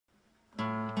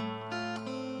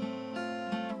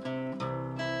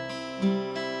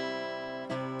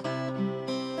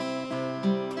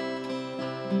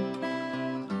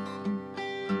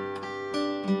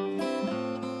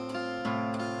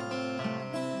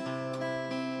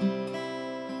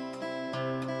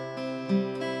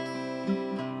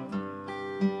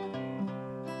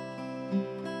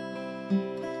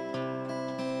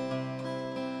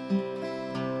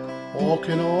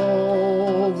walking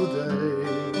all the day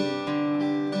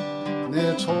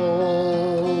near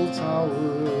tall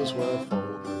towers where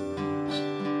falcons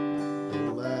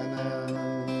build their nest.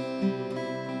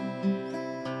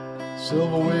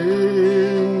 Silver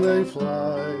wing they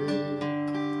fly,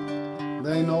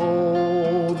 they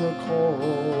know the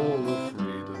call of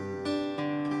freedom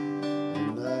in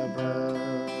their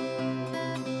breath.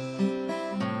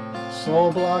 Saw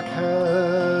black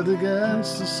head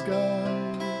against the sky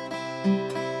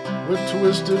with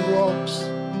twisted rocks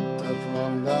that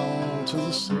run down to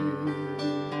the sea.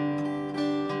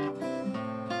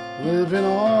 Living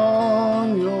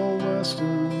on your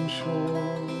western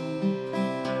shore,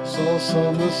 saw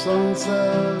summer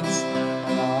sunsets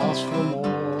and asked for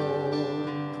more.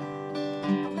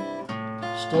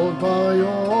 Stood by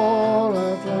your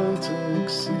Atlantic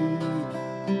sea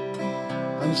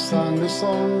and sang a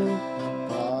song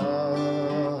by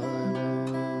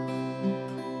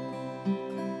them.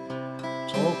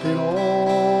 Talking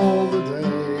all the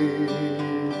day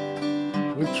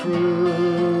with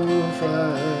true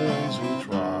friends who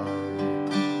try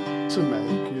to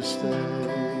make you stay,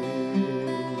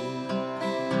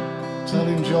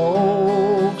 telling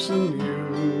jokes and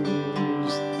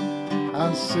news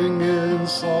and singing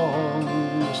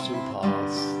songs to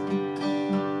pass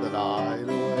the night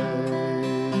away.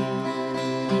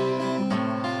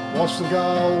 Watch the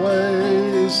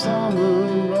Galway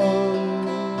salmon run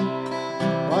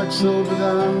like silver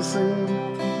dancing,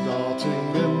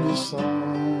 darting in the sun.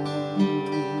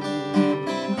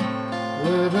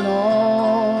 Living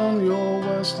on your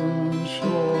western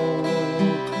shore,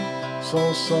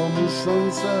 saw summer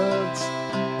sunsets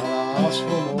and asked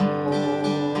for more.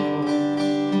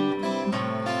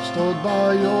 Stood by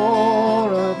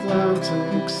your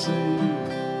Atlantic sea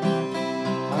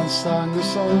and sang a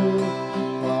song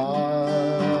by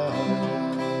them.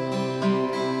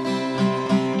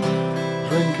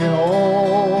 Drinking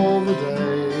all the day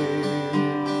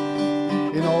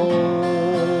in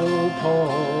old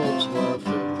pubs where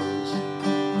fiddlers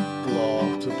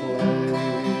love to play.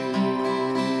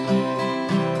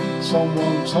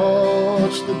 Someone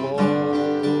touched the ball,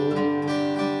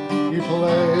 he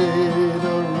played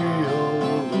a reel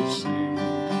that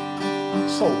seemed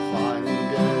so fine and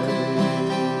gay.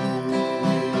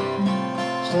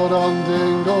 Stood on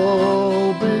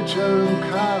Dingle Beach and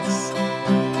cast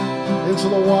into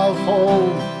the wild foam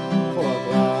for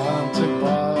Atlantic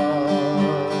bath.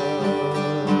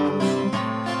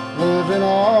 Living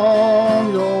on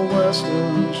your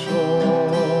western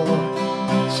shore,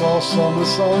 saw summer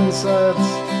sunsets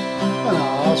and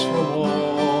asked for more.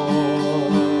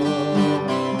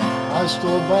 I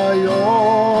stood by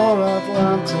your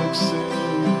Atlantic sea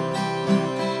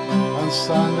and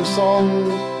sang a song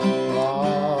by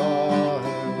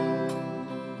them.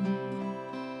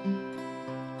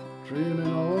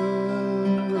 Dreaming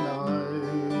on the night,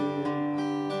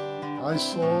 I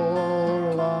saw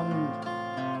a land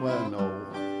where no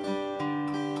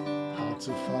had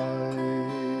to fight.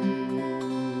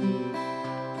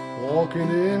 Walking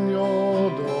in your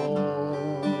door,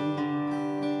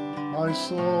 I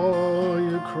saw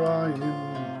you crying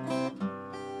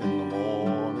in the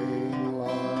morning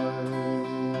light,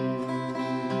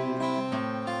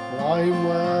 lying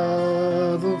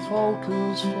where the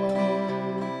falcons fly.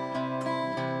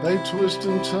 They twist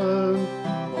and turn,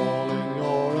 all in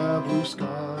your air blue sky.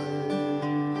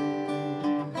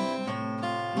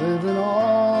 Living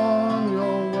on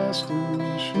your western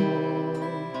shore,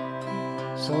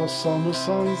 saw summer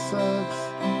sunsets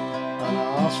and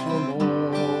asked for more.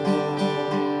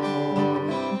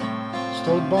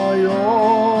 Stood by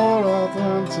your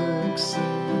Atlantic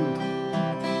sea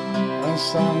and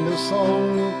sang a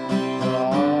song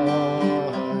by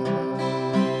them.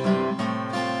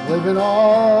 Living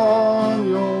on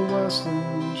your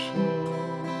western shore,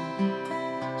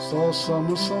 saw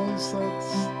summer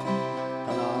sunsets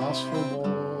and asked for more.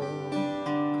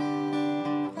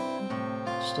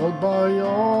 Stood by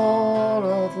your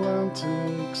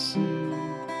Atlantic sea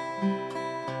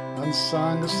and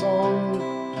sang a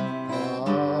song